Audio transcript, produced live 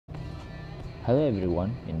Hello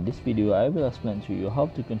everyone, in this video I will explain to you how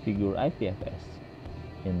to configure IPFS,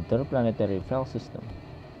 Interplanetary File System.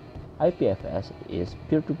 IPFS is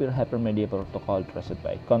peer-to-peer hypermedia protocol trusted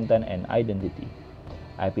by content and identity.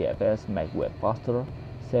 IPFS makes web faster,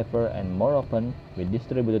 safer, and more open with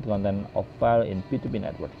distributed content of file in P2P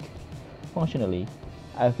network. Functionally,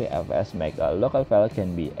 IPFS makes a local file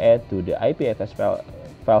can be added to the IPFS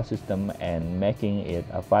file system and making it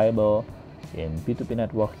available in P2P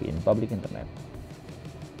network in public internet.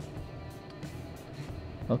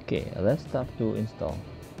 Okay, let's start to install.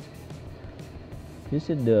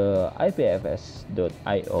 Visit the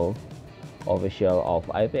ipfs.io official of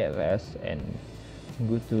IPFS and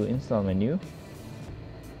go to install menu.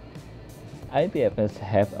 IPFS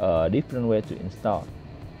have a different way to install.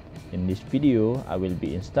 In this video, I will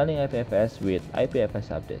be installing IPFS with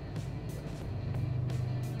IPFS update.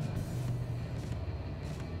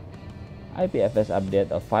 IPFS update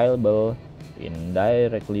available in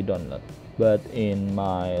directly download, but in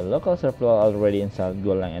my local server already installed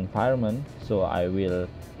Golang environment, so I will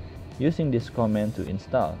using this command to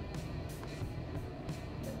install.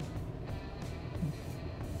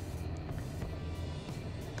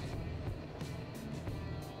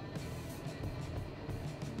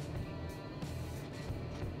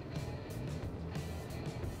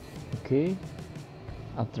 Okay,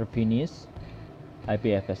 after finish,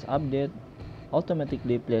 IPFS update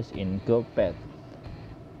automatically placed in Go path.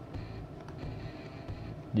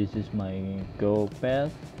 This is my Go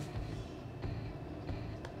path.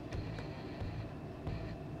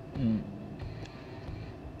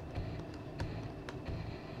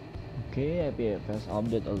 Okay, IPFS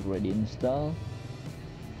update already installed,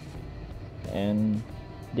 and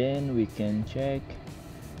then we can check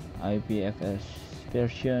IPFS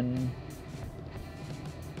version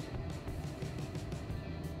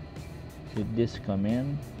with this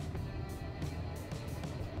command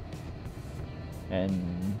and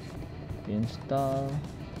install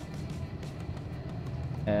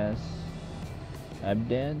as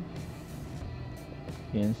update,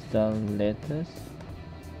 install latest,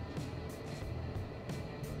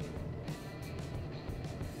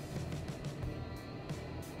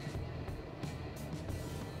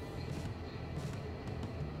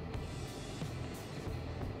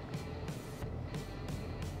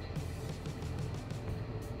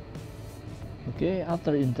 okay.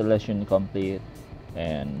 After installation complete,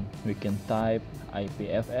 and we can type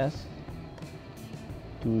IPFS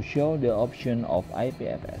to show the option of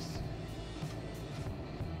IPFS.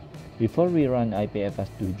 Before we run IPFS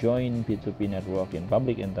to join P2P network in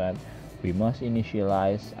public internet, we must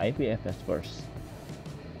initialize IPFS first.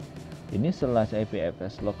 Initialize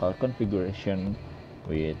IPFS local configuration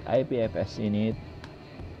with IPFS init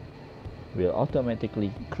will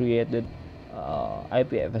automatically create the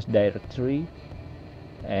IPFS directory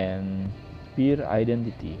and peer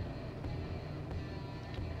identity.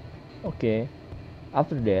 Okay,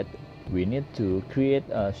 after that we need to create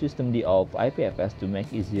a systemd of IPFS to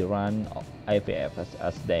make easy run of IPFS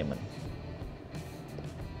as daemon.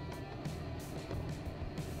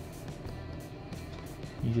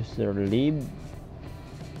 User lib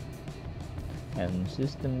and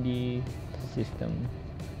systemd system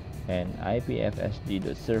and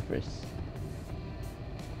IPFSD.service.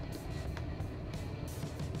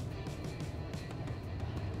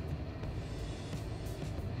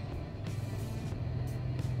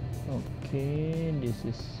 Okay, this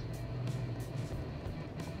is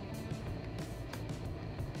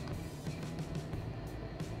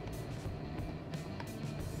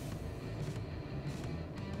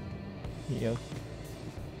yep.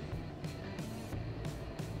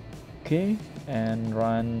 Okay, and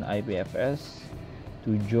run IPFS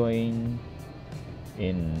to join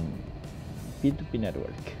in P2P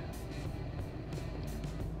network.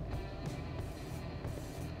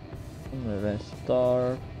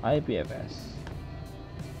 Restore IPFS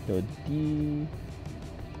 .d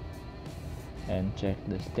and check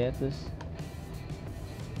the status.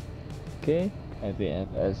 Okay,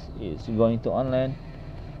 IPFS is going to online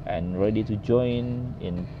and ready to join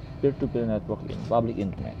in peer-to-peer network in public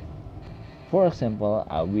internet. For example,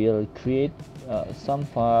 I will create some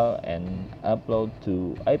file and upload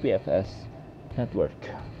to IPFS network.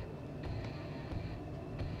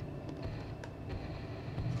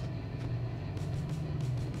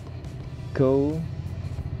 Go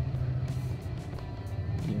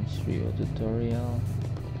Trio tutorial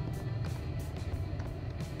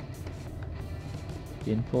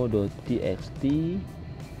info.txt,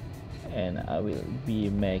 and I will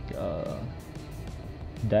make a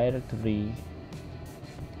directory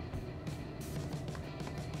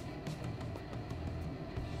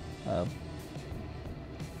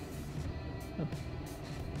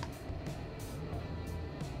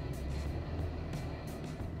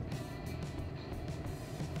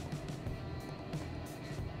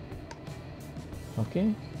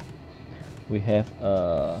Okay, we have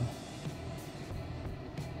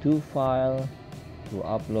two files to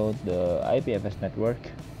upload the IPFS network.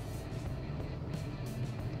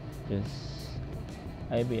 Just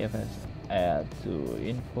IPFS add to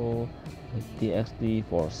info.txt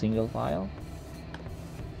for single file.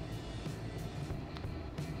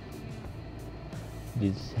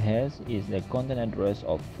 This hash is the content address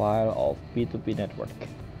of file of P2P network.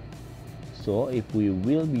 So if we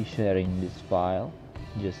will be sharing this file,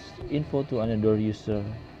 just info to another user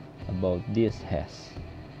about this hash.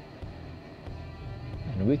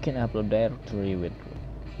 And we can upload directory with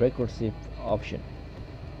recursive option.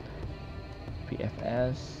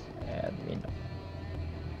 PFS admin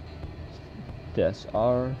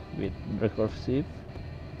 -r with recursive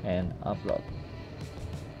and upload.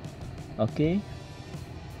 Okay,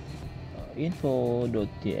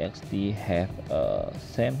 info.txt have a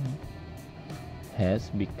same hash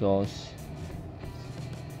because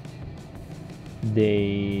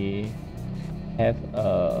they have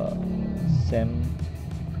a same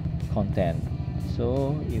content.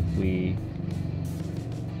 So if we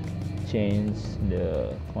change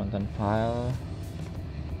the content file,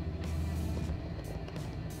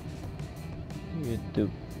 YouTube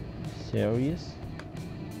series,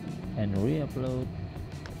 and re-upload,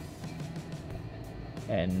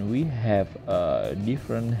 and we have a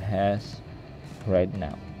different hash right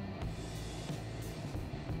now.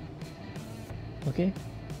 Okay,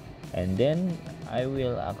 and then I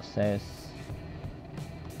will access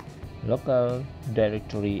local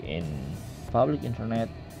directory in public internet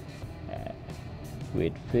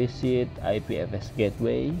with visit IPFS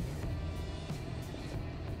gateway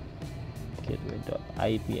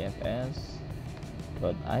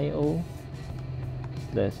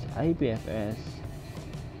gateway.ipfs.io/IPFS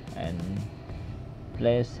and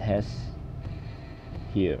place hash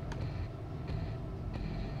here.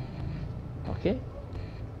 Okay,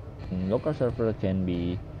 local server can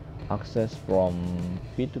be accessed from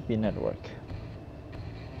P2P network.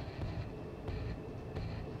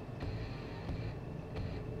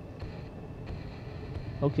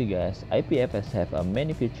 Okay guys, IPFS have a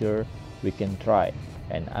many feature we can try,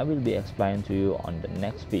 and I will be explaining to you on the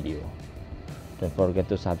next video. Don't forget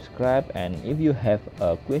to subscribe, and if you have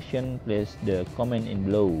a question, please the comment in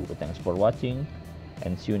below. Thanks for watching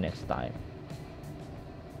and see you next time.